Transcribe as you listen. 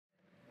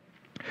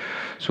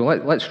So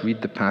let's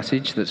read the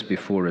passage that's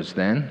before us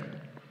then.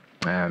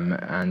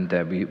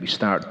 We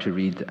start to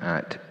read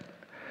at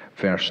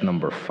verse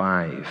number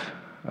 5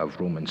 of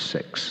Romans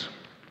 6.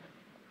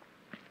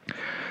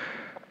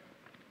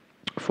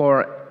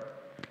 For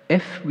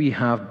if we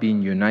have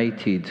been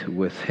united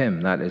with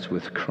him, that is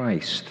with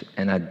Christ,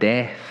 in a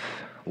death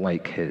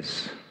like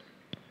his,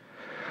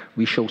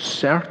 we shall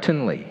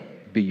certainly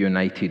be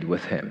united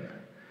with him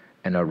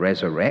in a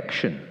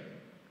resurrection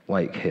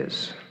like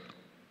his.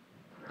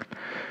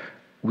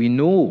 We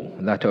know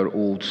that our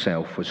old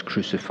self was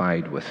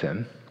crucified with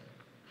him,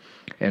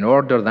 in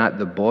order that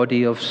the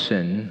body of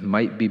sin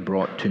might be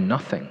brought to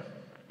nothing,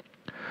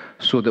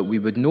 so that we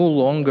would no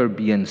longer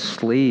be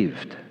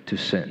enslaved to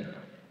sin.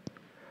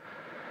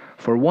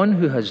 For one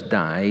who has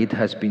died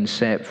has been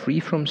set free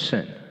from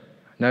sin.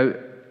 Now,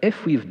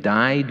 if we've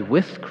died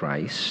with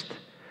Christ,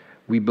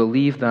 we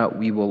believe that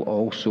we will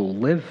also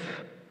live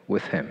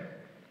with him.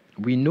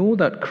 We know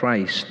that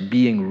Christ,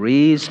 being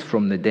raised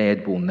from the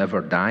dead, will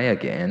never die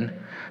again.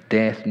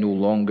 Death no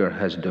longer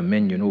has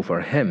dominion over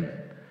him.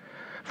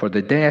 For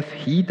the death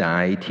he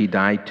died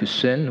to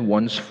sin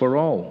once for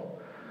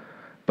all.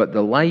 But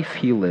the life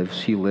he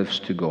lives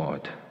to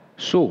God.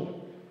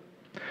 So,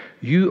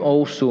 you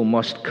also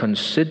must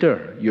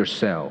consider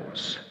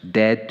yourselves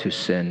dead to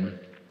sin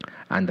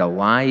and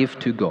alive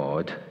to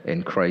God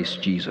in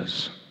Christ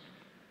Jesus.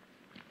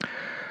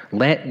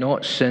 Let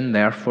not sin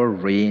therefore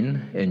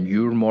reign in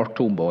your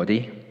mortal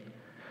body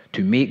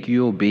to make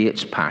you obey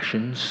its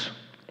passions.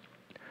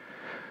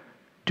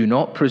 Do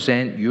not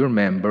present your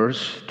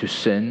members to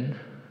sin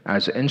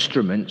as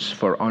instruments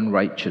for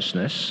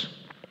unrighteousness,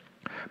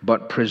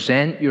 but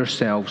present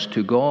yourselves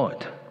to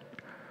God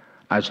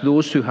as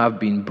those who have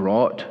been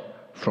brought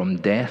from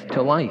death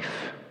to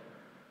life,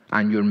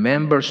 and your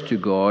members to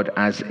God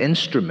as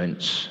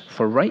instruments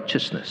for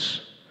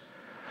righteousness.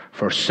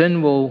 For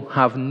sin will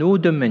have no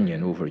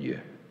dominion over you,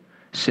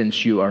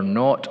 since you are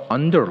not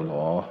under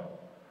law,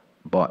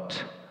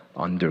 but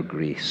under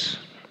grace.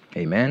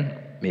 Amen.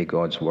 May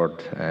God's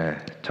word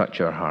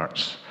touch our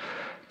hearts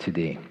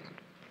today.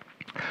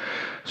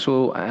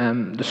 So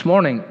this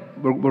morning,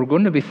 we're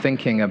going to be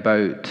thinking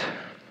about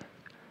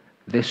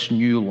this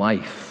new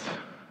life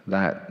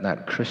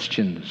that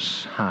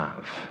Christians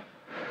have.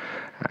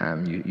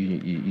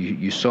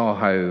 You saw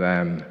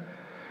how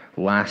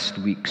last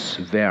week's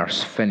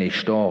verse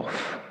finished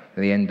off,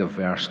 the end of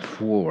verse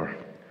 4,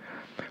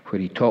 where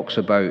he talks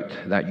about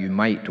that you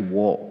might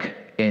walk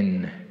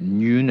in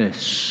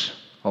newness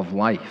of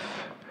life.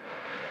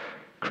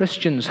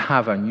 Christians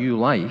have a new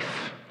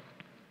life,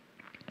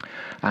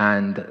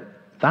 and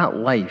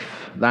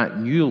that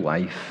new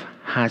life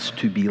has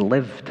to be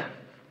lived.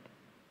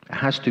 It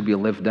has to be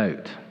lived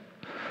out.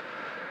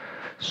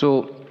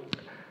 So,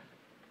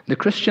 the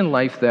Christian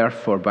life,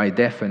 therefore, by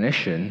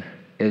definition,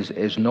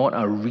 is not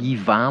a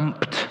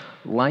revamped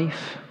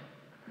life.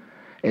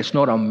 It's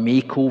not a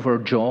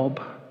makeover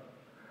job.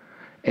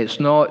 It's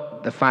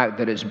not the fact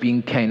that it's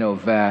being kind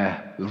of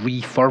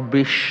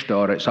refurbished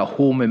or it's a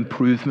home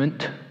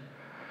improvement.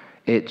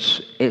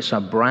 It's a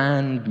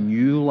brand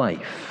new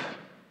life.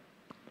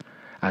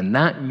 And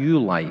that new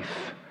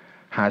life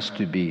has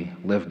to be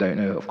lived out.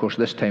 Now, of course,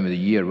 this time of the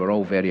year, we're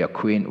all very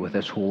acquainted with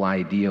this whole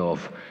idea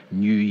of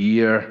new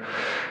year,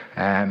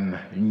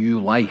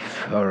 new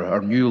life, or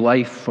new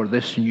life for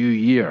this new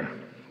year.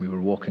 We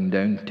were walking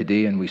down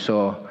today and we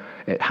saw,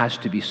 it has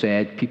to be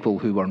said, people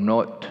who were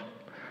not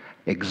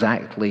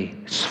exactly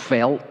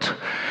svelte,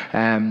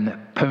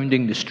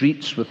 pounding the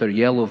streets with their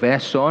yellow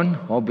vests on.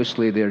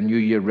 Obviously, their New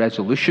Year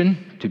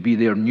resolution to be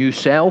their new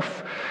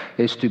self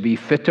is to be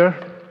fitter.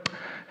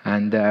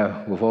 And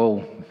we've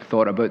all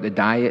thought about the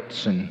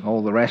diets and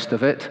all the rest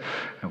of it.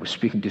 I was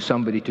speaking to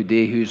somebody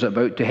today who's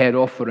about to head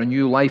off for a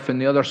new life on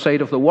the other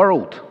side of the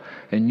world,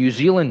 in New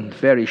Zealand,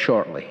 very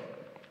shortly.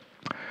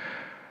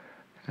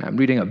 I'm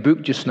reading a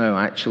book just now,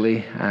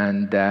 actually,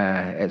 and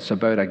it's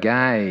about a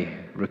guy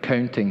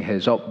recounting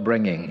his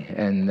upbringing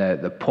in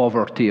the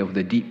poverty of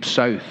the Deep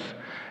South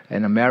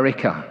in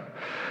America.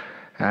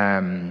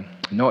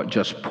 Not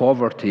just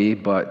poverty,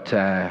 but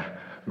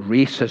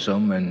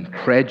racism and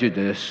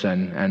prejudice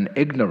and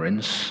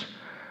ignorance.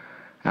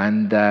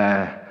 And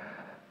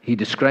he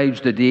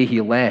describes the day he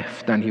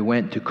left and he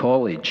went to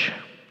college,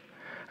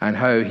 and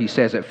how he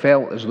says it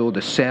felt as though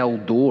the cell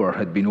door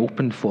had been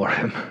opened for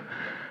him.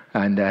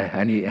 And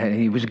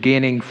he was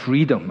gaining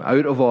freedom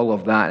out of all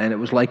of that, and it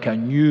was like a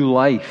new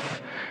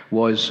life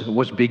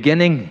was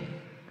beginning.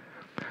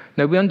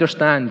 Now, we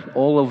understand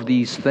all of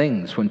these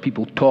things when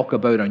people talk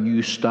about a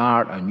new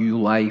start, a new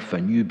life,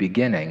 a new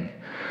beginning.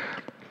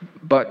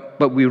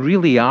 But we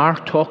really are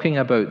talking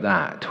about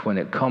that when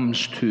it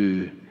comes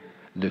to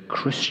the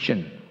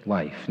Christian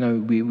life. Now,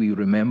 we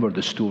remember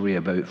the story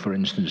about, for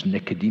instance,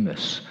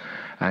 Nicodemus,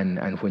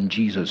 and when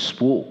Jesus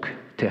spoke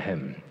to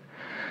him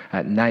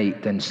at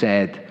night and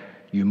said,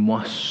 you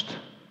must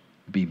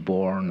be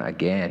born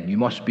again. You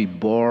must be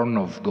born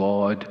of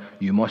God.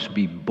 You must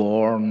be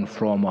born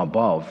from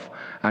above.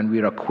 And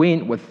we're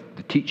acquainted with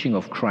the teaching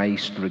of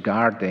Christ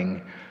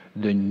regarding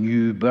the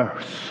new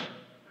birth.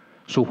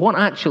 So what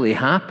actually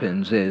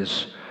happens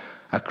is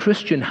a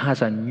Christian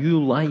has a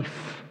new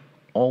life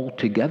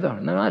altogether.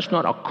 Now, that's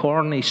not a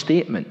corny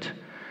statement.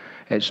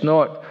 It's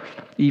not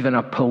even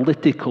a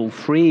political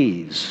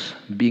phrase,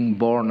 being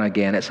born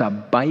again. It's a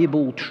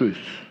Bible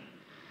truth.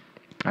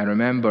 I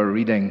remember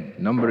reading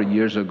a number of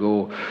years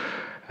ago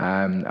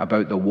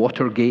about the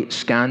Watergate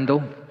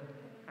scandal.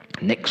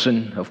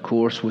 Nixon, of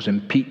course, was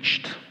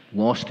impeached,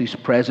 lost his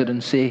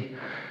presidency.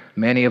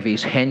 Many of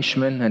his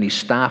henchmen and his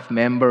staff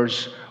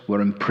members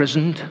were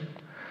imprisoned. There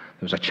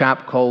was a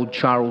chap called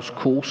Charles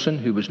Colson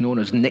who was known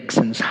as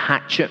Nixon's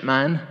hatchet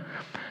man,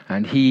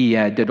 and he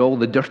did all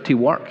the dirty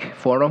work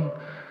for him,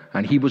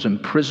 and he was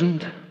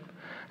imprisoned.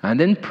 And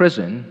in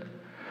prison,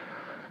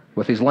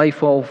 with his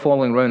life all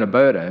falling round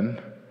about him,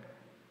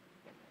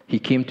 he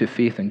came to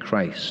faith in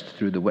Christ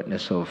through the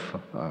witness of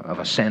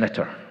a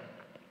senator.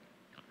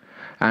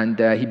 And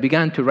he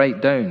began to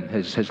write down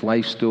his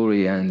life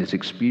story and his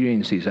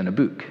experiences in a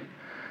book.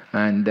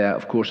 And,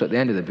 of course, at the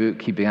end of the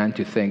book, he began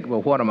to think,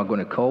 well, what am I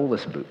going to call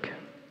this book?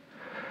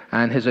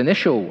 And his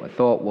initial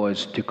thought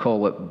was to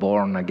call it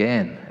Born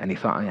Again. And he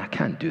thought, I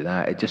can't do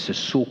that. It just is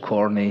so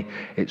corny,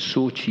 it's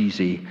so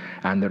cheesy,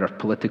 and there are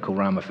political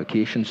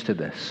ramifications to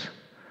this.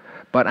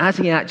 But as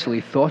he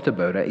actually thought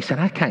about it, he said,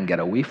 I can't get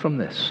away from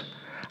this.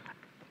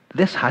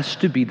 This has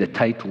to be the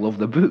title of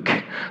the book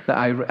that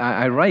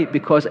I write,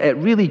 because it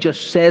really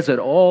just says it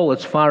all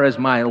as far as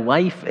my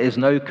life is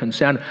now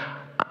concerned.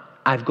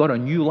 I've got a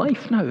new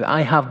life now.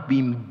 I have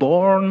been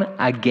born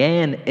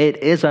again. It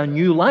is a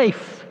new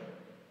life.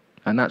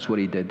 And that's what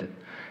he did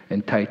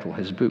entitle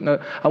his book. Now,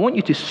 I want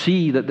you to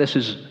see that this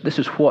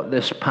is what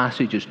this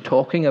passage is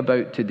talking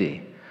about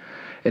today.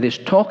 It is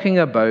talking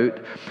about,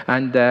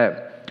 and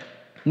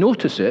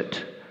notice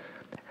it,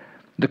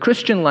 the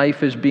Christian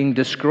life is being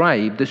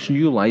described, this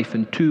new life,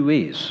 in two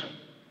ways.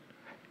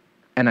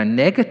 In a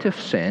negative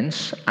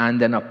sense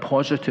and in a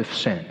positive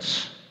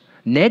sense.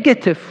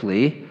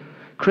 Negatively,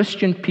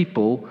 Christian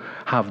people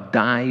have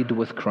died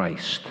with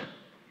Christ.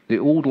 The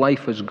old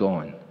life is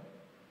gone.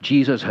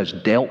 Jesus has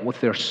dealt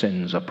with their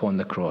sins upon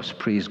the cross.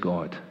 Praise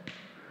God.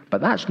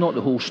 But that's not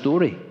the whole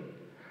story.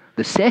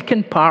 The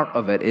second part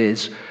of it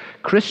is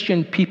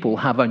Christian people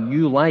have a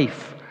new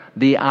life.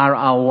 They are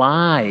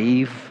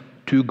alive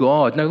to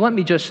God. Now, let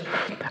me just,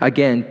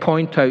 again,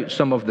 point out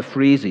some of the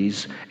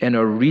phrases in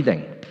our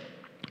reading.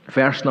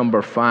 Verse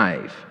number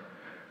 5.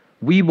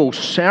 We will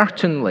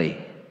certainly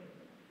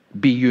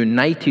be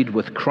united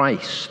with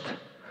Christ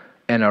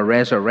in a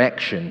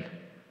resurrection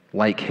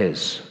like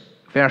his.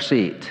 Verse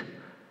 8.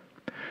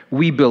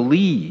 We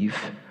believe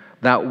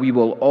that we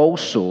will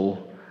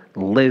also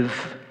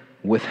live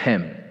with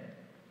him.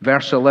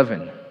 Verse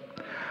 11.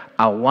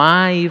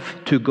 Alive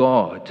to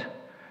God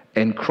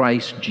in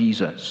Christ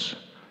Jesus.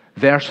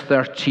 Verse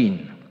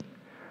 13,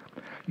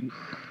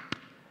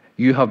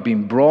 you have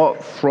been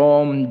brought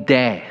from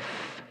death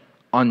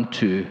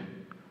unto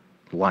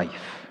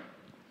life.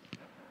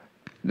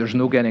 There's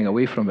no getting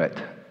away from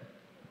it.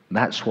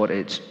 That's what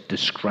it's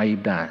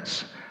described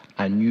as,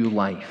 a new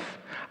life.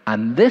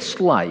 And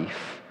this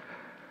life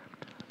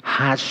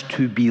has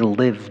to be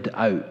lived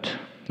out.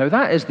 Now,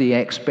 that is the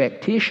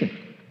expectation.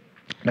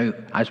 Now,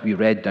 as we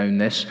read down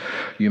this,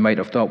 you might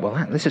have thought,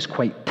 well, this is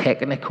quite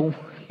technical.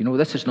 You know,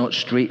 this is not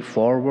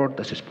straightforward.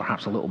 This is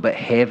perhaps a little bit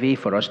heavy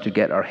for us to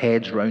get our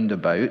heads round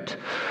about.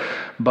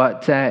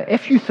 But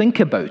if you think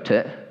about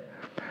it,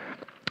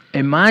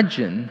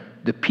 imagine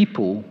the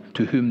people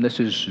to whom this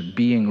is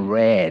being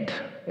read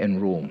in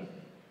Rome.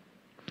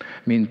 I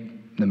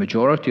mean, the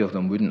majority of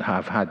them wouldn't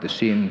have had the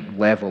same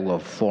level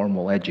of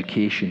formal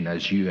education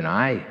as you and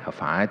I have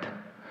had.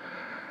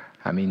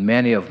 I mean,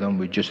 many of them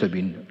would just have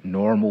been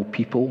normal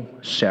people,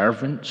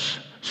 servants,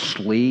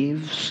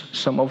 slaves,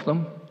 some of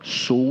them,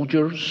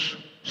 soldiers,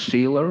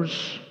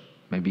 sailors,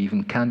 maybe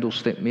even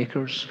candlestick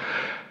makers.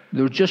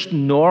 They're just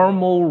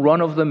normal,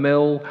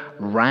 run-of-the-mill,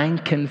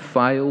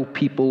 rank-and-file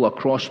people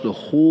across the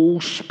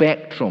whole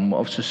spectrum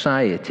of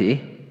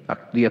society.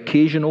 The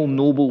occasional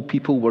noble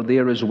people were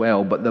there as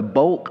well, but the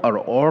bulk are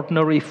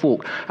ordinary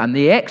folk. And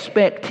the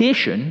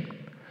expectation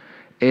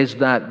is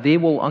that they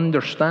will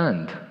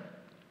understand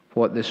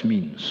what this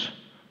means.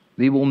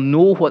 They will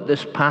know what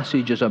this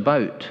passage is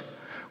about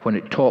when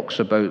it talks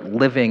about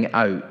living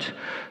out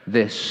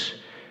this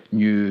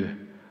new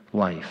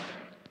life.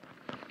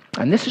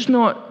 And this is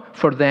not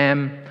for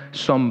them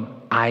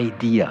some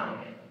idea.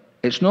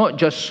 It's not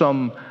just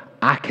some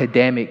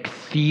academic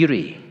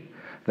theory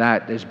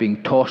that is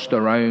being tossed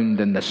around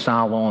in the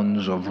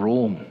salons of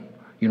Rome,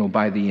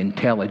 by the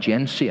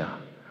intelligentsia.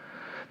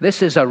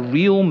 This is a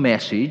real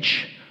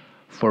message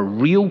for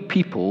real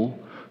people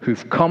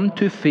who've come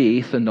to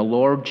faith in the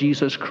Lord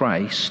Jesus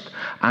Christ,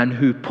 and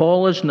who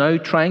Paul is now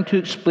trying to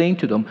explain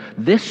to them,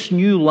 this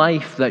new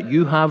life that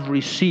you have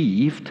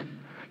received,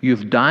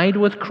 you've died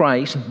with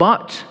Christ,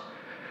 but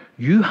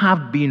you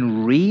have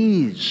been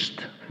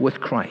raised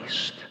with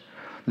Christ.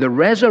 The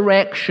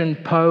resurrection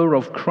power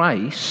of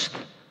Christ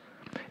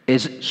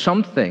is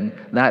something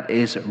that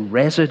is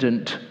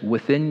resident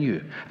within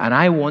you. And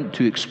I want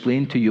to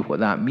explain to you what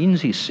that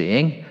means, he's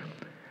saying.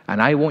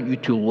 And I want you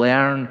to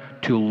learn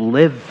to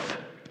live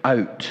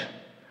out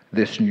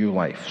this new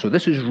life. So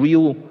this is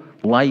real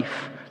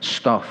life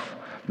stuff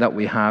that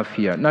we have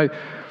here. Now,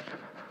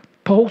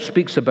 Paul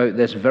speaks about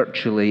this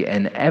virtually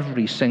in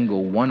every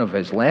single one of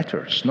his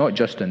letters, not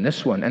just in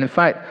this one. And in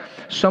fact,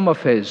 some of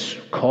his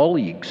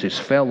colleagues, his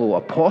fellow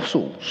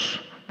apostles,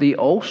 they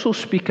also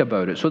speak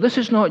about it. So this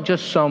is not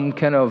just some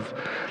kind of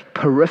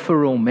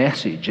peripheral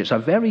message. It's a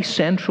very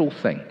central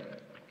thing.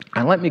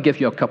 And let me give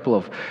you a couple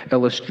of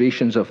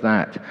illustrations of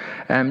that.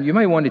 You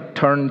might want to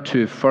turn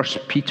to 1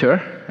 Peter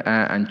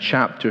and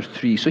chapter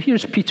 3. So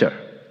here's Peter,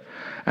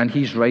 and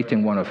he's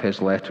writing one of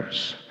his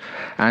letters.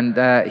 And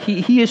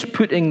he is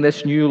putting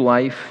this new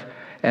life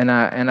in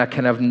a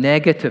kind of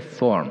negative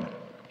form.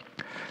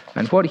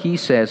 And what he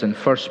says in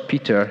 1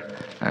 Peter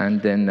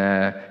and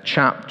in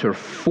chapter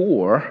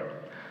 4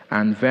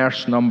 and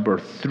verse number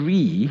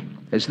 3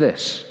 is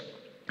this: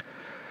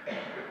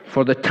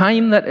 "For the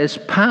time that is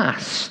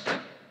past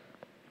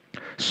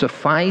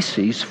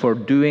suffices for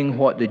doing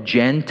what the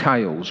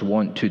Gentiles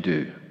want to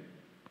do,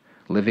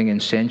 living in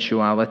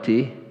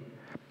sensuality,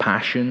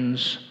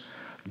 passions,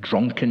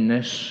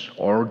 drunkenness,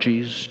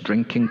 orgies,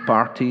 drinking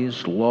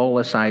parties,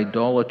 lawless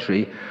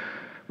idolatry.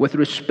 With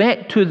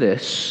respect to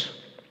this,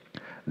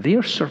 they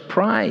are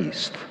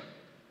surprised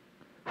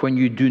when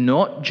you do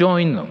not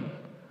join them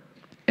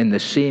in the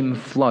same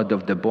flood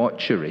of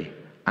debauchery,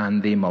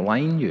 and they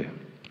malign you."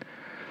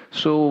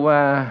 So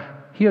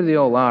here they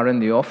all are in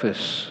the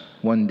office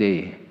one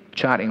day,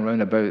 chatting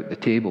around about the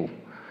table.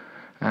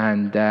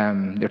 And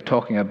they're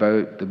talking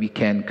about the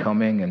weekend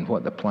coming and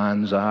what the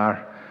plans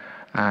are.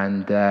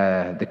 And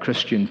the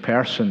Christian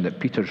person that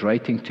Peter's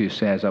writing to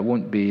says, I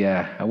won't be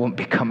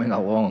coming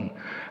along.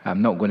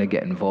 I'm not going to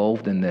get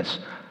involved in this.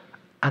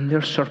 And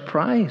they're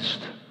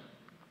surprised.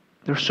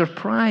 They're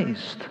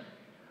surprised.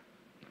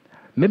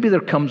 Maybe there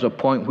comes a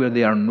point where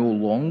they are no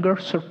longer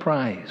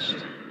surprised.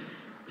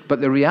 But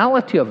the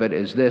reality of it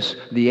is this: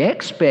 the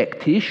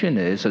expectation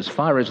is, as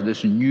far as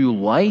this new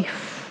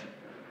life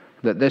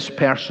that this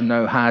person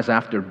now has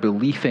after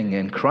believing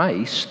in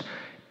Christ,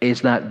 is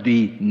that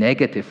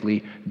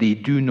they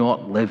do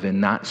not live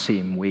in that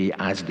same way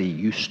as they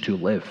used to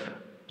live.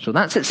 So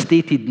that's it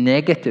stated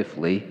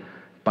negatively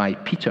by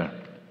Peter.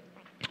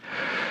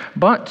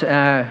 But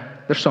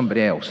there's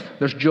somebody else.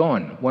 There's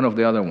John, one of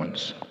the other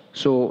ones.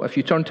 So if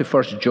you turn to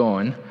 1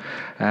 John,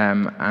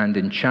 and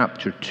in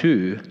chapter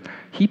 2,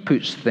 he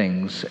puts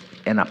things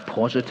in a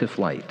positive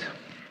light.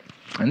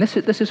 And this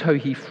is how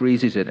he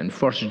phrases it in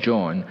 1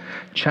 John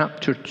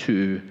chapter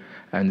 2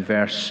 and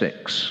verse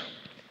 6.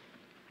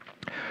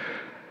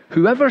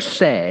 "Whoever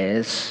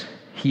says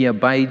he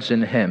abides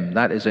in him,"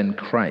 that is in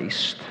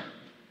Christ,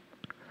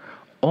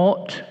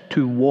 "ought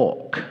to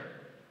walk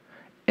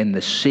in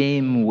the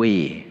same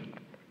way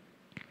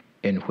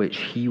in which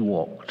he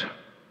walked."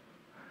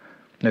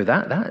 Now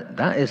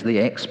that is the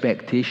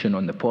expectation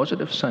on the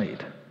positive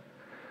side.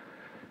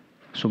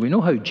 So we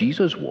know how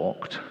Jesus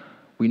walked.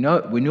 We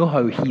know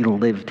how he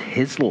lived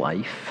his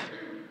life.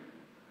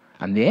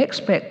 And the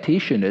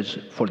expectation is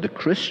for the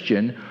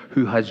Christian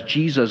who has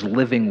Jesus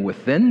living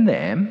within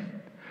them,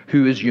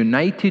 who is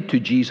united to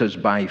Jesus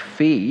by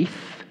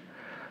faith,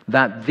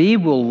 that they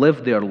will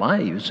live their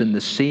lives in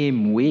the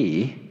same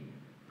way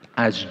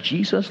as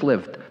Jesus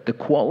lived. The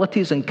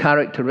qualities and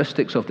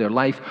characteristics of their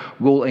life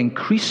will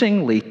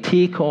increasingly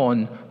take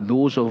on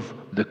those of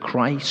the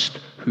Christ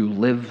who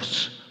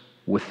lives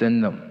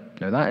within them.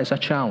 Now that is a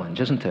challenge,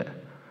 isn't it?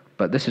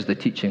 But this is the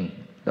teaching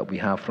that we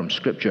have from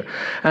Scripture.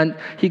 And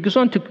he goes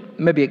on to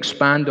maybe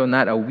expand on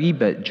that a wee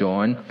bit,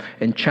 John,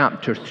 in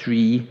chapter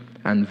 3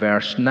 and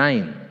verse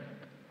 9,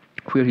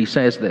 where he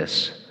says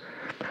this: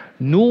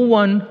 "No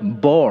one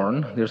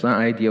born," there's that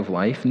idea of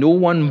life, "no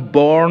one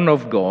born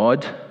of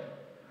God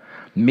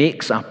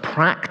makes a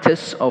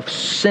practice of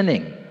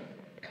sinning.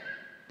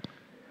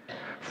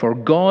 For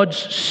God's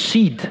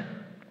seed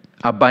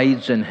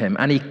abides in him,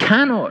 and he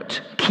cannot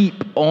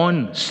keep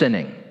on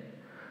sinning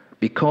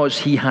because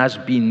he has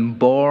been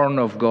born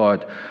of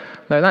God."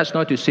 Now, that's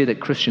not to say that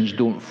Christians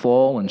don't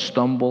fall and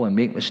stumble and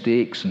make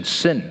mistakes and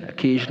sin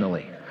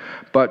occasionally.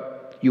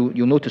 But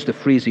you'll notice the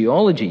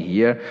phraseology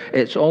here.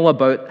 It's all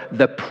about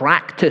the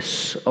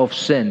practice of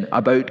sin,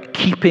 about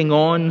keeping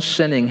on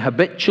sinning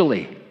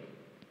habitually.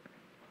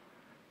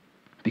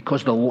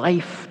 Because the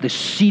life, the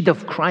seed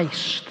of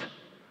Christ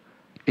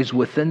is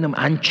within them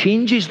and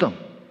changes them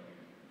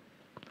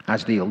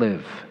as they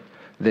live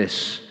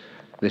this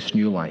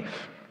new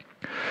life.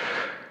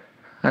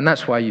 And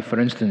that's why, for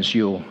instance,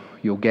 you'll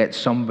get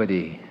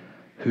somebody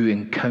who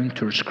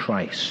encounters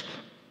Christ.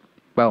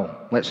 Well,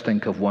 let's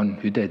think of one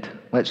who did.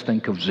 Let's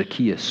think of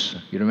Zacchaeus.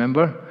 You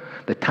remember?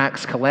 The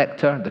tax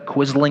collector, the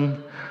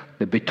quisling,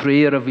 the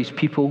betrayer of his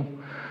people.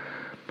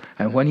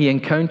 And when he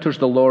encounters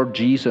the Lord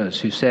Jesus,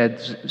 who said,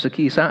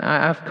 "Zacchaeus,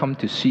 I've come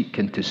to seek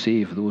and to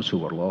save those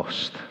who are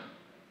lost."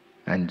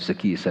 And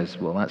Zacchaeus says,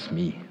 "Well, that's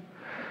me."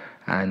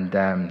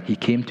 And he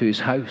came to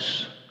his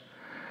house.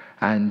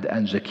 And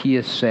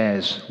Zacchaeus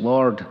says,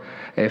 "Lord,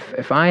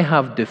 if I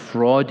have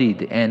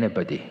defrauded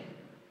anybody,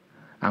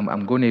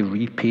 I'm going to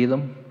repay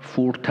them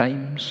 4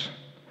 times.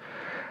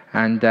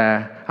 And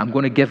I'm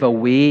going to give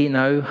away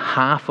now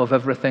half of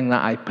everything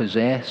that I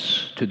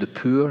possess to the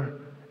poor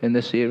in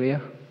this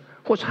area.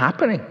 What's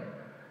happening?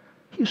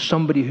 Here's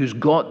somebody who's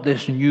got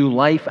this new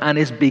life and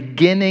is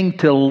beginning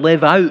to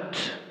live out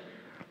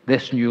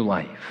this new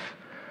life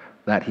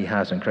that he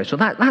has in Christ. So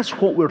that's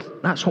what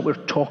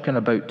we're talking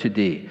about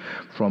today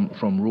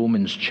from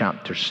Romans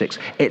chapter 6.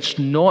 It's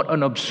not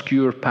an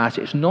obscure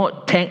passage. It's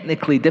not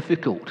technically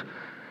difficult.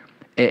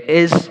 It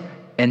is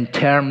in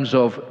terms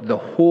of the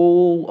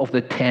whole of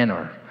the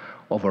tenor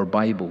of our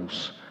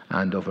Bibles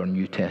and of our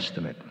New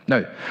Testament.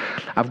 Now,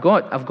 I've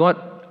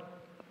got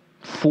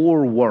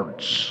 4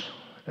 words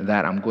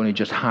that I'm going to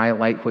just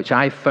highlight, which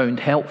I found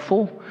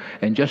helpful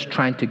in just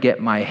trying to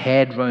get my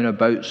head round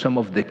about some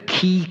of the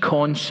key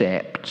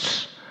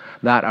concepts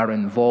that are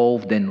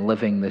involved in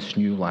living this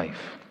new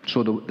life.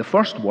 So the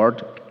first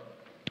word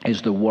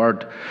is the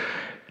word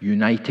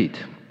united.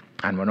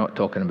 And we're not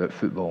talking about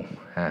football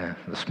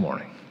this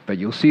morning. But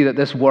you'll see that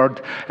this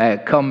word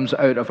comes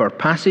out of our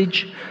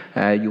passage.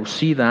 You'll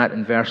see that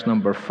in verse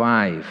number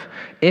 5.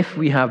 If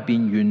we have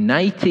been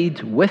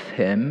united with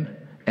him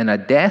in a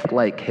death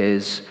like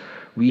his,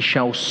 we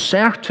shall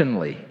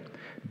certainly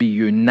be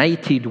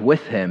united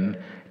with him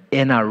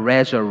in a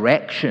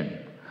resurrection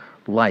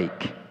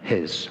like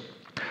his.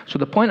 So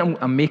the point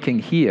I'm making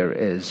here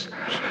is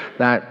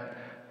that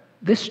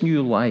this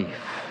new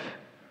life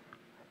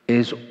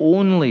is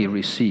only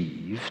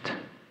received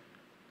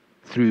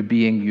through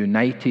being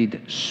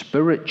united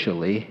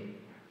spiritually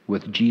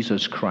with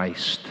Jesus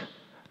Christ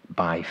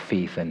by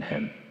faith in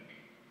him.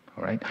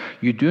 All right?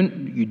 You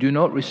do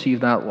not receive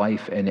that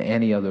life in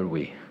any other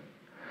way.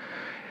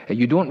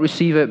 You don't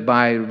receive it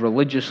by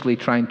religiously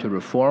trying to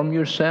reform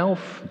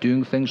yourself,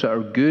 doing things that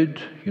are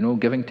good,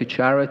 giving to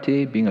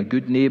charity, being a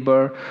good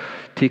neighbor,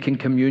 taking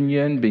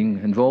communion, being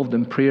involved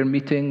in prayer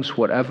meetings,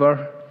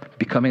 whatever,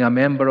 becoming a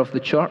member of the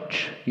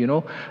church,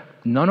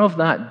 None of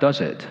that does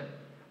it.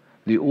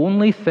 The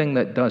only thing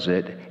that does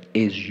it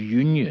is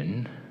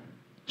union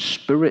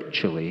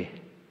spiritually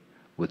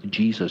with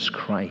Jesus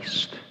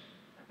Christ,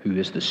 who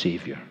is the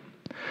Savior.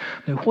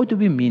 Now, what do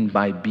we mean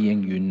by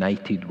being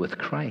united with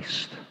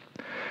Christ?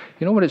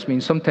 You know what it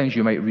means? Sometimes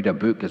you might read a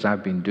book, as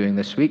I've been doing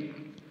this week,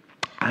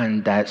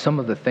 and some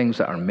of the things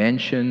that are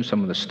mentioned,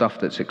 some of the stuff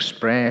that's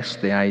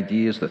expressed, the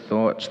ideas, the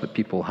thoughts that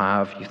people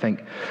have, you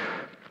think,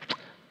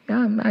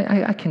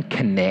 yeah, I can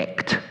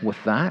connect with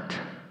that.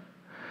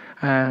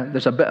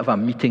 There's a bit of a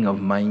meeting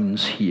of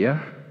minds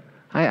here.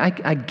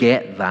 I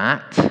get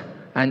that.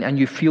 And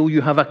you feel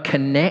you have a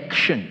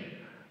connection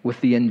with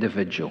the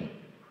individual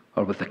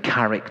or with the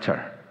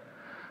character.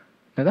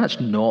 Now, that's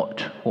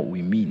not what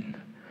we mean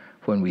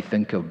when we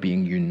think of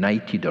being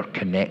united or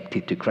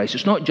connected to Christ.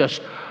 It's not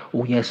just,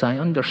 oh yes, I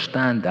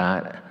understand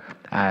that.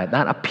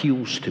 That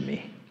appeals to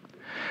me.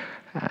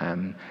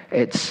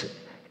 It's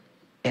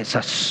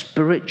a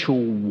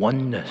spiritual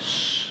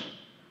oneness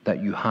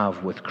that you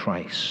have with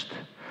Christ.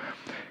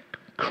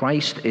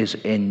 Christ is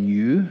in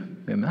you.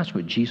 And that's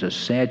what Jesus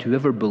said.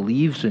 Whoever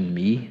believes in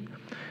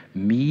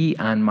me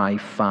and my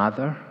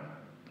Father,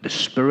 the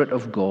Spirit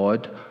of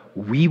God,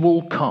 we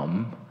will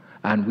come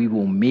and we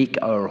will make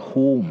our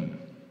home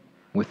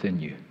within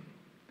you.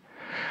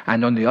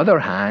 And on the other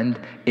hand,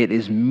 it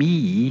is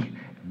me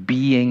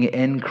being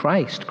in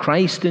Christ.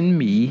 Christ in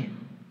me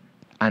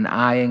and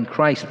I in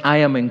Christ. I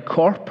am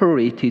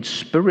incorporated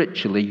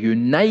spiritually,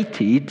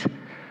 united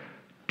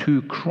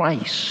to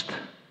Christ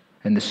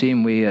in the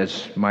same way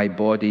as my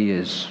body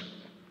is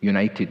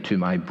united to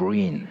my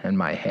brain and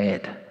my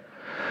head.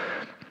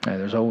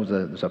 There's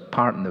a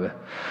part in the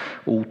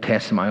Old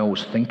Testament I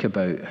always think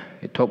about.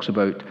 It talks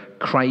about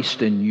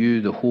Christ in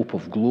you, the hope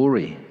of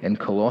glory, in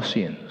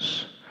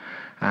Colossians.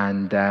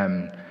 And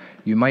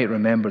you might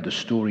remember the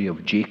story of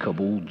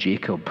old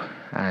Jacob,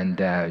 and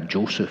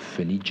Joseph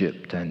in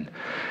Egypt. And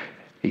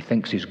he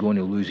thinks he's going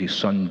to lose his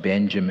son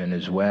Benjamin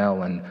as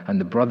well. And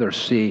the brothers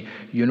say,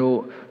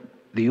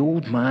 the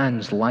old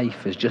man's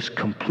life is just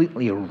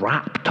completely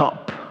wrapped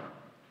up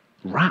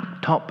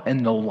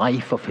in the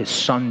life of his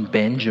son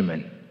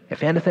Benjamin.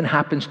 If anything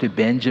happens to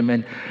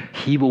Benjamin,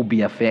 he will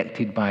be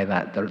affected by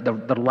that.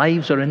 Their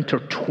lives are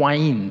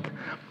intertwined.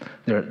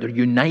 They're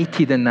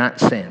united in that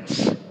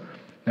sense.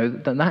 Now,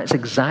 that's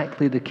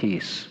exactly the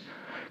case.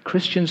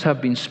 Christians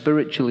have been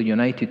spiritually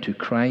united to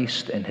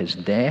Christ in his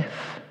death,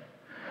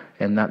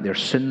 in that their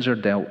sins are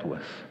dealt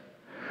with.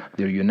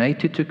 They're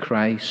united to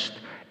Christ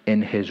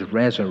in his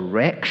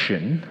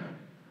resurrection,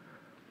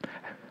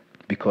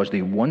 because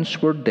they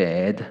once were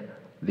dead.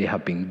 They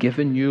have been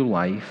given new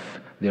life.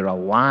 They're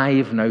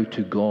alive now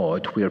to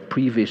God, where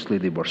previously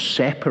they were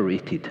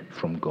separated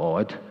from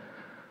God.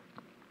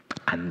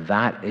 And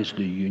that is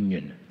the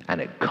union.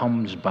 And it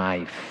comes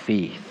by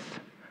faith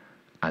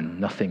and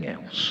nothing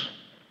else.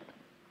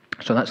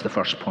 So that's the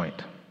first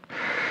point.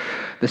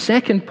 The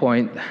second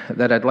point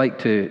that I'd like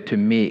to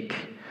make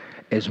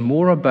is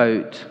more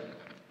about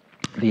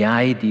the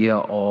idea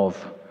of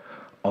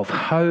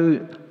how,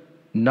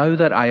 now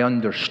that I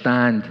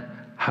understand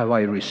how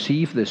I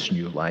receive this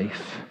new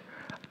life,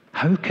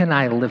 How can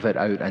I live it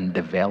out and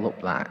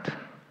develop that?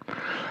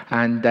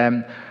 And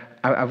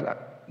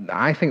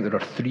I think there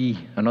are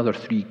another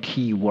three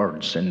key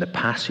words in the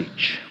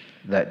passage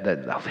that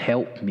have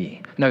helped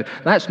me. Now,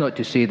 that's not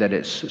to say that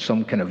it's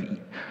some kind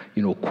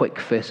of,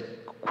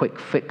 quick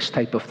fix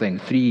type of thing.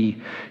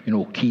 3,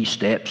 key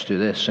steps to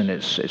this, and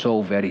it's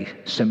all very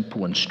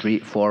simple and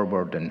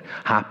straightforward and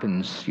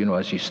happens,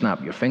 as you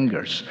snap your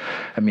fingers.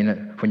 I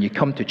mean, when you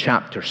come to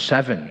chapter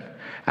 7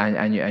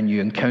 and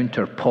you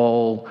encounter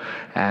Paul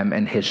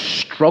and his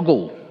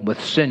struggle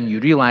with sin, you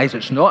realize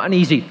it's not an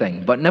easy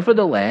thing, but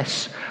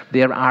nevertheless,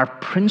 there are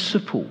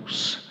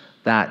principles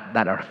that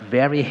are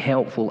very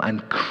helpful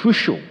and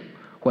crucial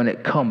when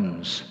it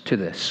comes to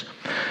this.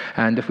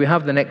 And if we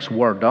have the next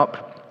word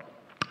up,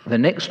 the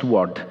next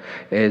word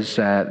is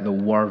the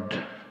word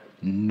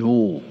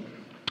know.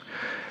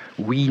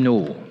 We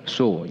know.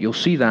 So you'll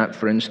see that,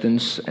 for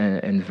instance,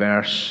 in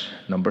verse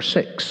number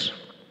 6.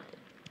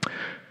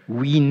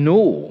 We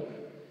know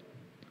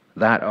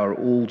that our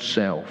old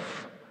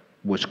self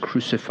was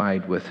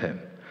crucified with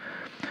him,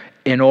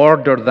 in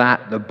order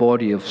that the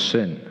body of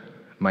sin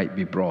might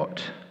be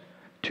brought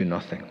to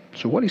nothing.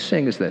 So what he's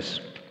saying is this: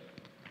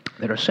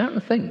 there are certain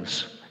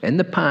things in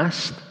the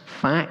past,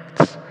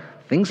 facts,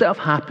 things that have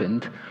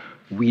happened.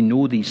 We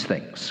know these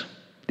things.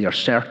 They are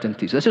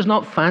certainties. This is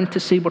not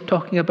fantasy we're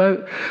talking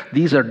about.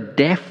 These are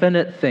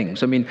definite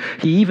things. I mean,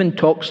 he even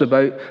talks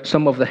about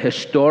some of the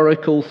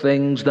historical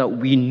things that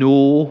we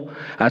know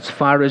as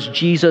far as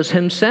Jesus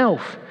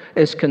himself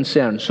is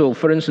concerned. So,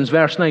 for instance,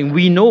 verse 9,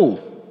 we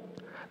know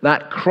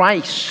that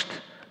Christ,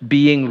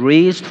 being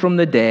raised from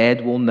the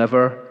dead, will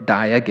never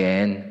die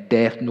again.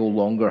 Death no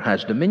longer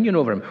has dominion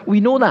over him.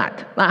 We know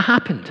that. That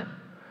happened.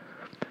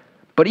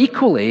 But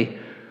equally,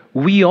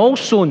 we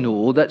also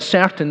know that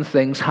certain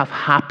things have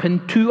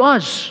happened to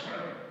us.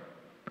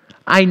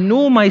 I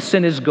know my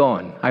sin is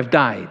gone. I've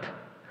died.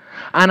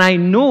 And I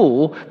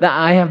know that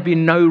I have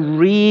been now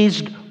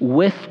raised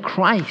with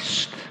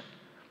Christ.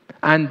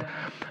 And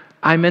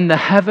I'm in the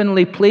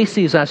heavenly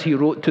places, as he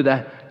wrote to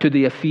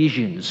the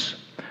Ephesians.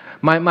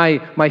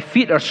 My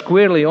feet are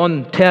squarely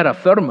on terra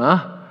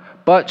firma,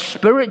 but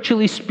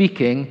spiritually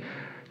speaking,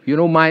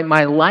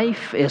 my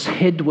life is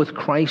hid with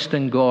Christ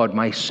in God.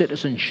 My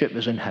citizenship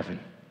is in heaven.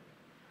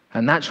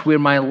 And that's where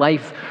my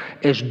life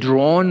is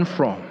drawn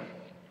from.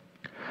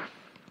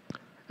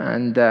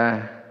 And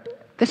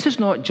this is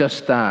not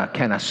just a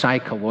kind of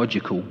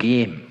psychological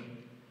game.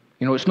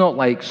 It's not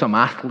like some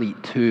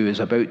athlete who is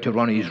about to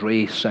run his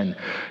race and,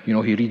 he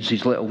reads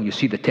his you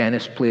see the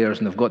tennis players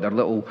and they've got their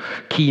little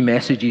key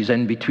messages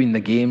in between the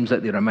games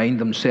that they remind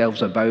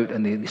themselves about,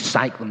 and they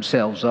psych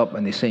themselves up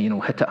and they say,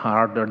 hit it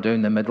harder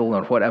down the middle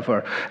or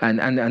whatever.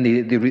 And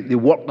they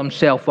work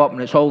themselves up,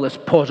 and it's all this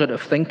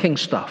positive thinking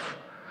stuff.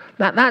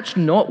 That's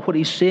not what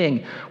he's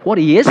saying. What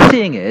he is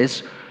saying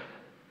is,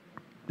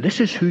 this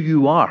is who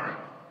you are.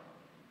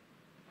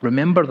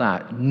 Remember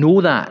that.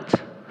 Know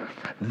that.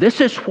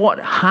 This is what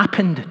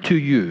happened to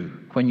you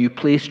when you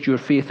placed your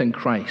faith in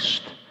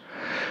Christ.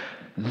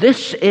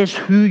 This is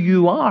who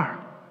you are.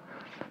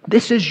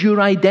 This is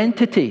your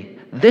identity.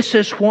 This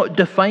is what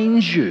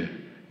defines you.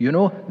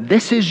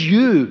 This is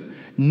you.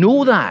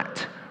 Know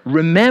that.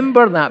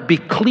 Remember that. Be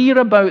clear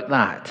about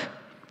that.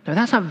 Now,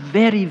 that's a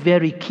very,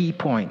 very key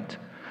point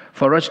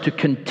for us to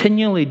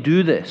continually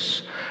do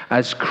this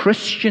as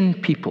Christian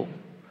people,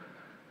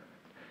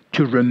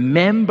 to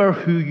remember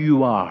who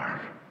you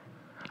are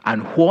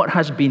and what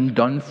has been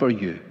done for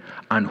you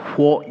and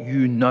what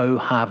you now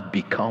have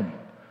become.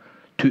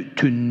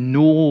 To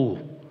know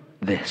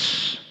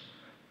this.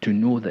 To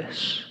know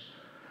this.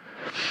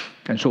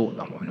 And so,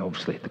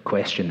 obviously, the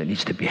question that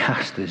needs to be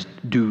asked is,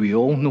 do we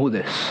all know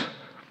this?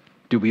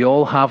 Do we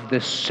all have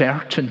this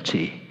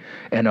certainty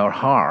in our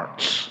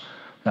hearts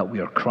that we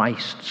are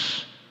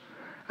Christ's?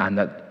 And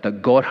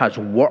that God has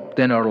worked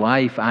in our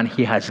life, and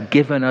he has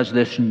given us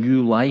this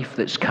new life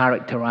that's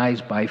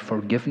characterized by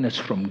forgiveness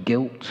from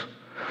guilt,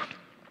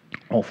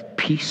 of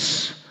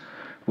peace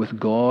with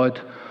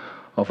God,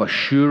 of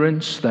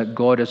assurance that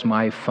God is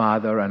my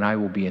Father and I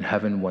will be in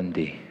heaven one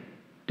day.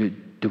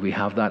 Do we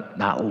have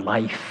that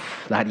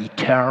life, that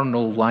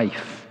eternal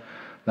life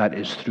that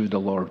is through the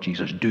Lord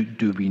Jesus?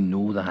 Do we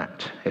know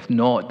that? If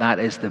not, that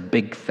is the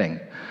big thing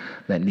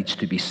that needs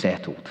to be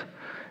settled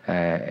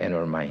in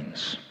our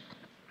minds.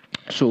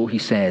 So he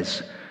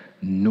says,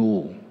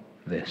 know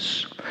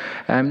this.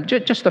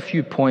 Just a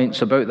few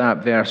points about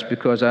that verse,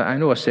 because I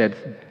know I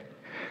said,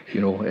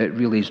 it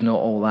really is not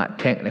all that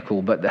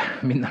technical, but there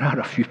are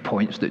a few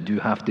points that do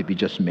have to be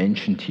just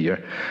mentioned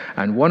here.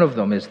 And one of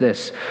them is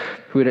this,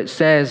 where it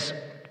says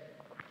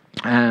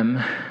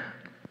in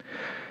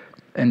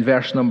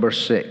verse number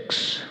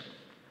 6,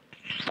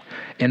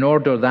 in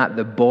order that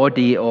the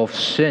body of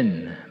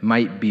sin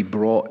might be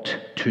brought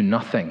to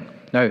nothing.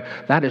 Now,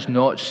 that is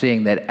not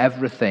saying that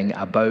everything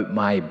about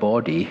my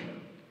body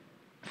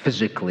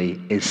physically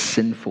is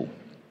sinful.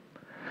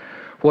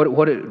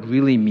 What it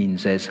really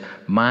means is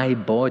my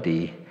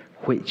body,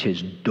 which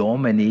is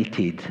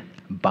dominated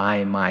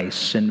by my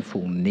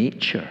sinful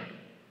nature,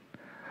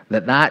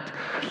 that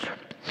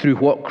through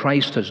what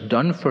Christ has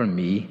done for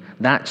me,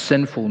 that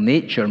sinful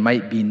nature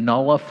might be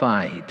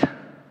nullified,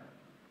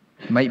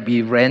 might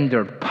be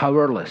rendered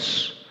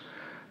powerless,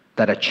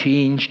 that a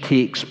change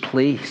takes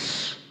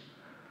place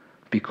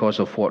because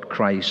of what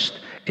Christ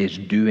is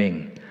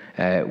doing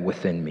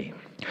within me.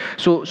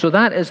 So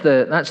that's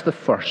the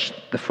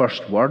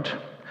first word.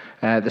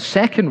 The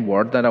second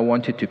word that I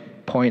wanted to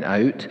point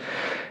out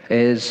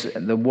is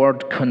the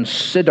word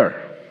consider.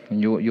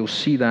 And you'll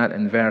see that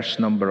in verse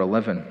number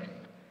 11,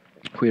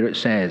 where it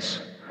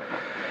says,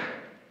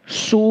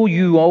 "So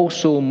you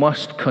also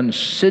must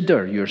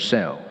consider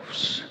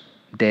yourselves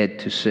dead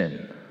to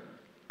sin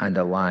and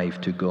alive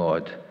to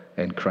God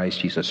in Christ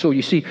Jesus." So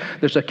you see,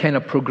 there's a kind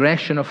of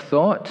progression of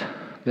thought.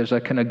 There's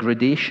a kind of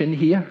gradation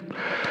here.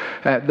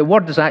 The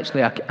word is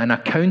actually an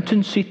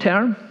accountancy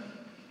term.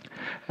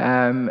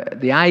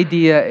 The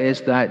idea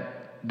is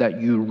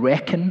that you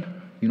reckon,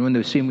 in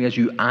the same way as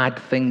you add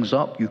things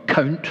up, you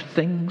count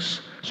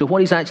things. So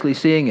what he's actually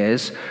saying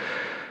is,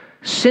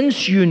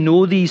 since you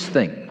know these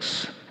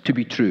things to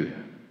be true,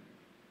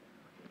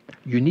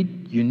 you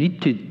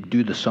need to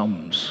do the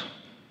sums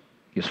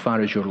as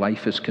far as your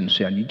life is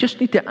concerned. You just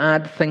need to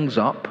add things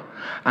up,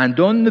 and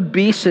on the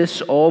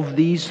basis of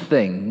these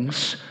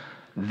things,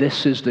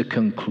 this is the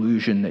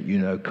conclusion that you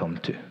now come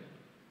to.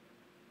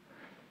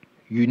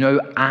 You now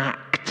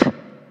act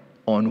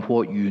on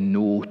what you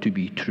know to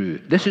be true.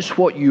 This is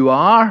what you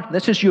are.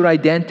 This is your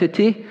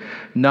identity.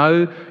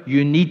 Now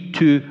you need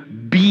to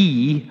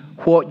be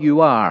what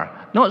you are.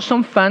 Not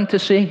some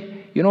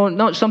fantasy,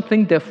 not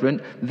something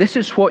different. This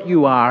is what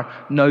you are.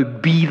 Now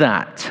be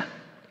that.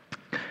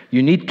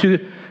 You need to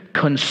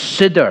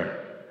consider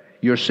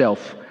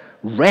yourself,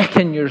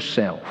 reckon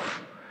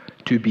yourself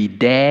to be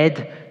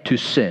dead to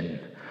sin,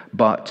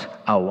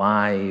 but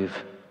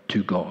alive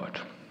to God.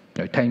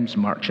 Now, time's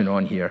marching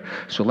on here,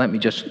 so let me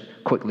just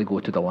quickly go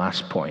to the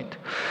last point.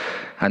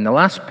 And the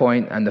last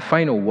point and the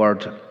final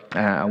word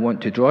I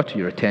want to draw to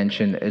your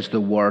attention is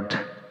the word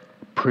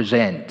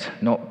present.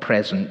 Not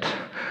present,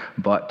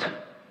 but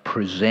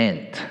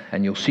present.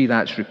 And you'll see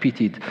that's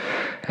repeated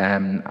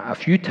a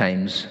few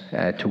times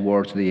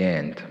towards the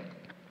end.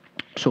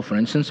 So, for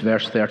instance,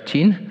 verse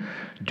 13,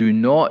 "Do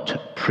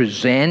not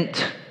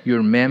present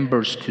your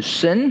members to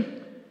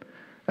sin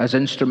as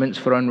instruments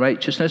for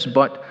unrighteousness,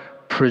 but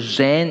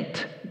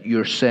present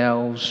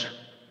yourselves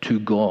to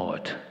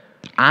God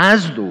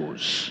as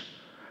those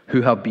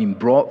who have been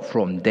brought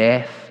from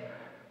death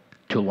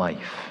to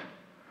life."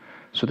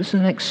 So this is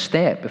the next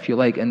step, if you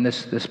like, in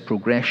this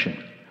progression.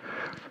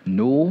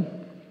 Know,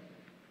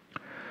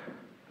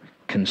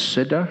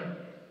 consider,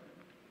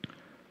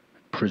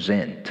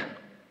 present.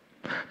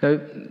 Now,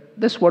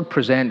 this word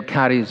present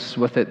carries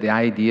with it the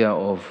idea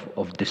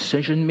of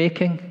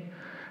decision-making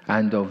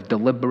and of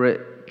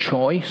deliberate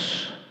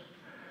choice.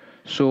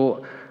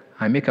 So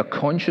I make a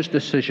conscious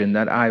decision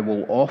that I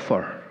will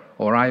offer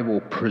or I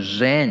will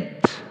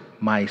present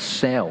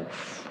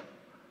myself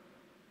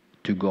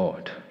to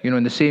God.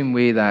 In the same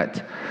way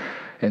that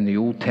in the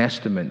Old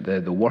Testament,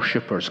 the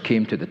worshippers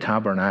came to the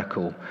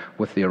tabernacle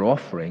with their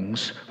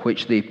offerings,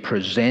 which they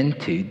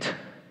presented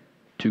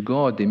to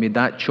God. They made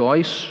that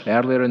choice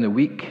earlier in the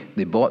week.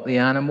 They bought the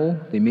animal.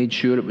 They made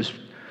sure it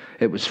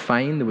was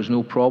fine. There was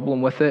no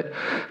problem with it.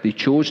 They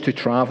chose to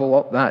travel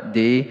up that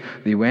day.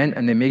 They went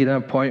and they made an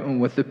appointment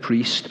with the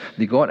priest.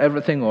 They got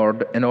everything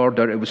in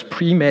order. It was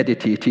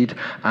premeditated,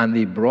 and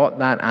they brought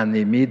that and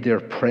they made their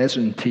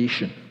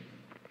presentation.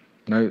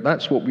 Now,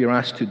 that's what we're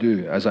asked to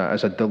do as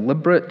a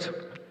deliberate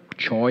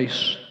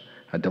choice,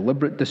 a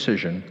deliberate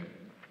decision.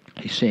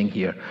 He's saying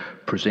here,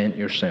 present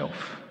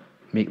yourself.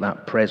 Make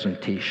that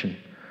presentation.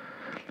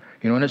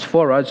 And it's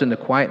for us in the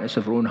quietness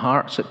of our own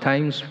hearts at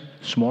times,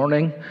 this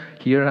morning,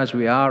 here as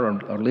we are,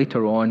 or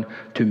later on,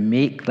 to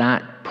make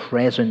that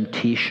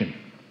presentation.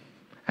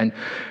 And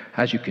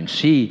as you can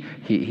see,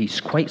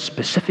 he's quite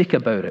specific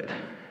about it.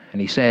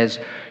 And he says,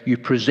 you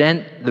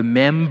present the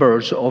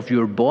members of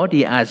your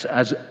body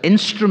as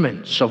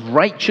instruments of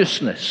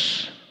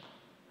righteousness.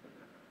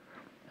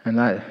 And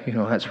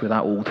that's where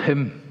that old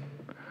hymn,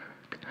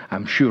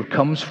 I'm sure,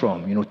 comes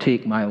from.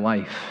 Take my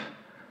life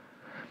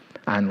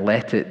and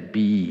let it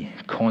be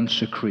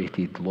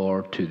consecrated,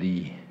 Lord, to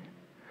thee.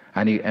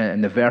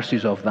 And the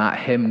verses of that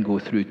hymn go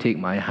through, take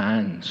my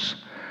hands,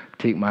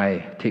 take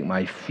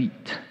my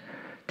feet,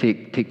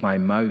 take my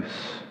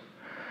mouth.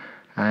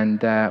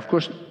 And of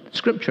course,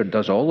 Scripture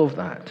does all of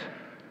that.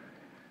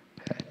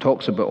 It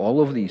talks about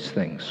all of these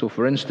things. So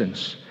for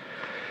instance,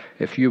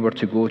 if you were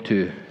to go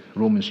to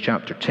Romans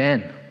chapter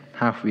 10,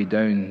 halfway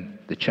down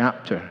the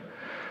chapter,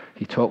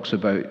 he talks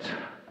about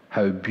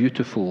how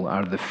beautiful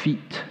are the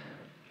feet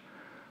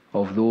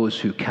of those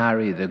who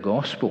carry the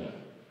gospel.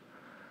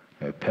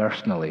 Now,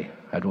 personally,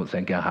 I don't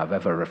think I have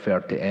ever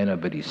referred to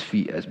anybody's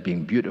feet as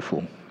being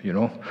beautiful,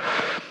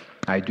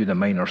 I do the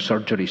minor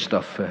surgery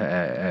stuff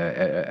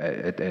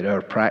at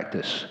our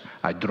practice.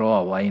 I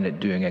draw a line at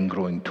doing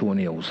ingrowing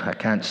toenails. I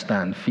can't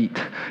stand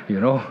feet,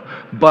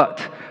 But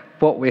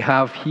what we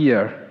have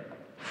here,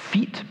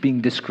 feet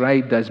being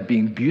described as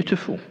being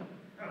beautiful.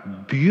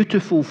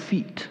 Beautiful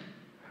feet.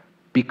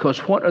 Because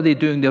what are they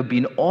doing? They've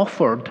been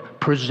offered,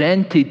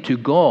 presented to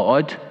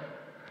God,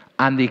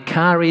 and they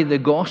carry the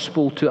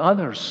gospel to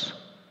others.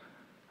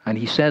 And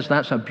he says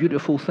that's a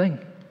beautiful thing.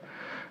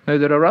 Now,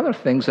 there are other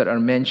things that are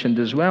mentioned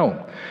as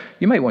well.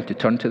 You might want to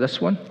turn to this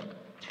one.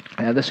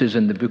 This is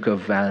in the book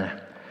of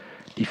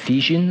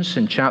Ephesians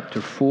in chapter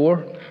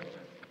 4.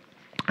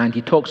 And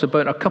he talks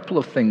about a couple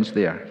of things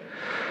there.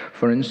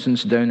 For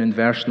instance, down in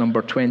verse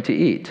number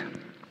 28.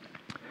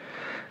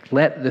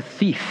 Let the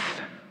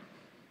thief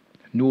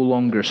no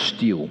longer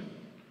steal,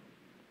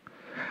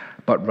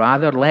 but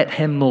rather let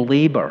him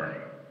labor,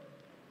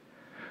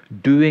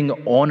 doing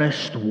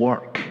honest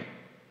work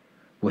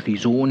with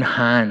his own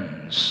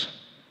hands,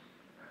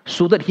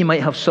 so that he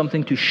might have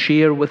something to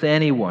share with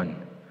anyone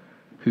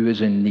who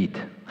is in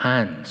need.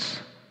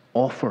 Hands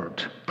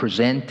offered,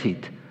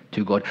 presented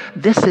to God.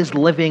 This is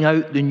living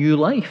out the new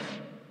life.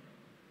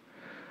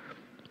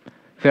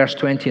 Verse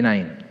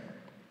 29.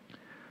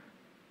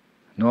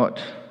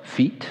 Not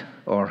feet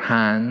or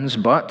hands,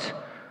 but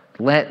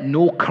let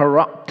no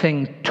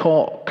corrupting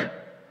talk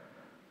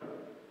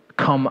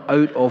come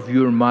out of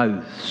your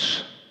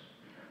mouths,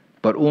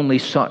 but only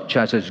such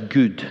as is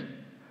good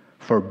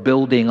for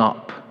building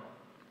up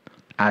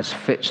as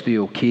fits the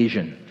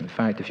occasion. In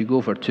fact, if you go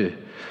over to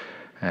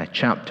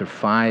chapter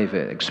 5,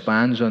 it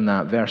expands on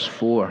that. Verse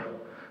 4,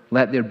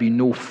 let there be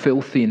no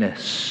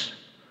filthiness,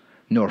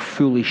 nor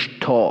foolish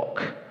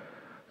talk,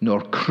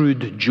 nor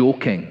crude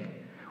joking,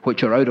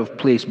 which are out of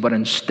place, but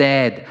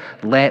instead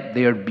let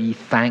there be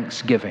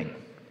thanksgiving.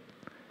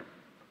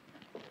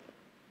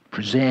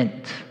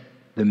 Present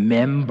the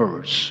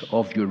members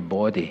of your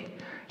body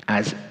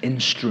as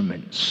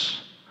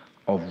instruments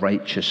of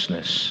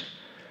righteousness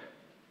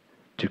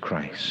to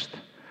Christ.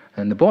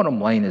 And the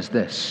bottom line is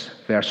this,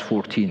 verse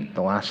 14,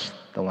 the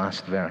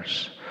last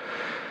verse.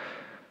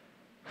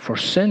 For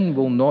sin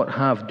will not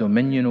have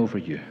dominion over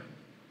you.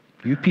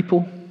 You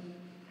people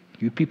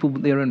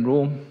there in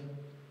Rome,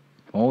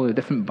 all the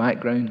different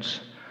backgrounds,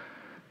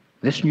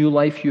 this new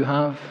life you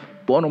have,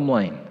 bottom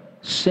line,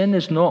 sin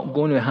is not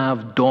going to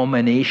have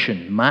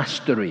domination,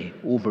 mastery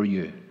over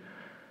you.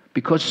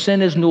 Because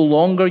sin is no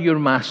longer your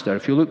master.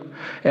 If you look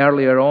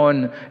earlier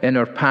on in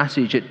our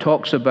passage, it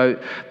talks about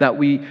that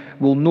we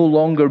will no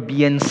longer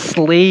be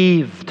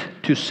enslaved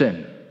to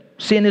sin.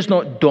 Sin is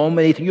not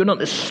dominating. You're not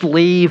the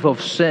slave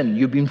of sin.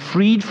 You've been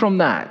freed from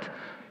that.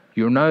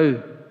 You're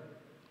now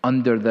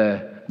under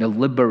the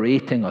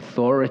liberating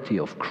authority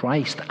of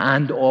Christ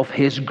and of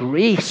His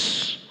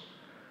grace.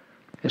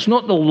 It's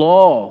not the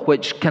law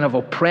which kind of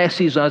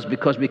oppresses us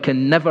because we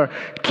can never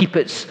keep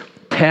its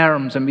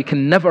terms and we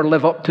can never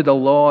live up to the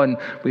law and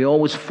we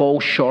always fall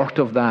short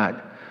of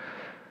that.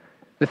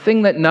 The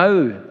thing that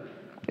now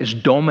is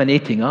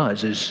dominating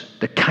us is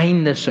the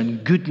kindness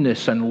and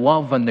goodness and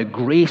love and the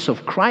grace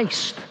of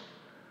Christ.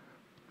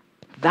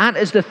 That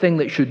is the thing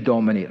that should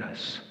dominate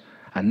us.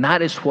 And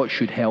that is what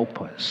should help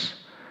us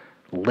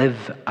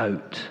live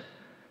out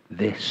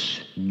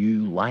this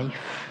new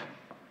life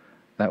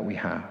that we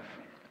have.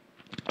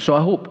 So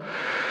I hope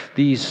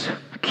these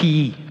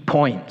key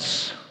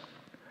points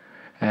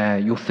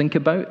you'll think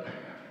about,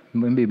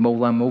 maybe mull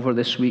them over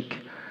this week.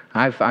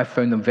 I've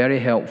found them very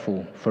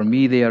helpful. For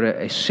me, they are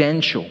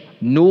essential.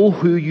 Know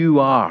who you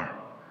are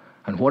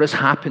and what has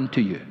happened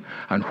to you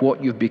and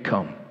what you've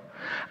become.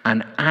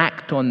 And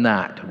act on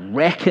that.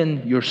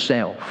 Reckon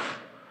yourself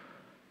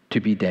to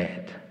be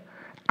dead.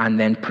 And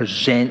then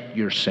present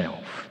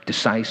yourself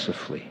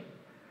decisively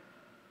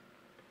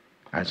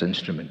as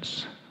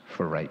instruments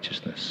for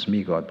righteousness.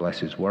 May God bless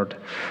His word.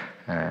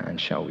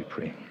 And shall we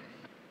pray?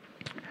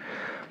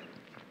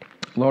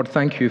 Lord,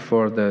 thank you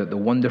for the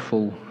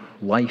wonderful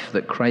life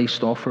that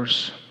Christ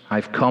offers.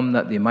 I've come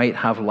that they might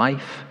have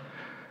life,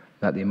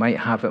 that they might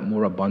have it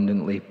more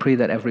abundantly. Pray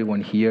that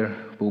everyone here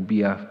will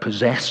be a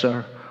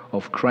possessor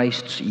of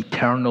Christ's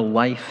eternal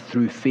life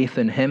through faith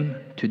in Him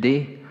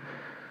today.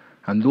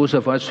 And those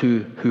of us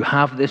who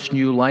have this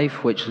new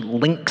life, which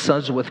links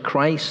us with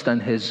Christ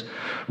and His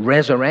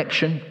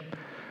resurrection,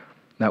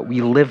 that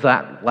we live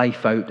that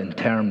life out in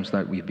terms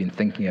that we've been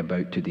thinking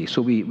about today.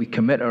 So we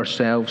commit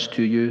ourselves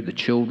to you, the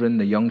children,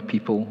 the young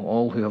people,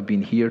 all who have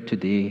been here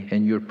today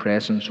in your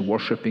presence,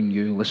 worshiping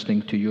you,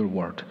 listening to your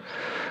word,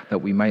 that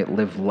we might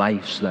live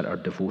lives that are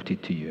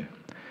devoted to you,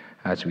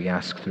 as we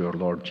ask through our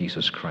Lord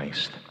Jesus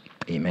Christ.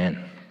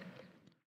 Amen.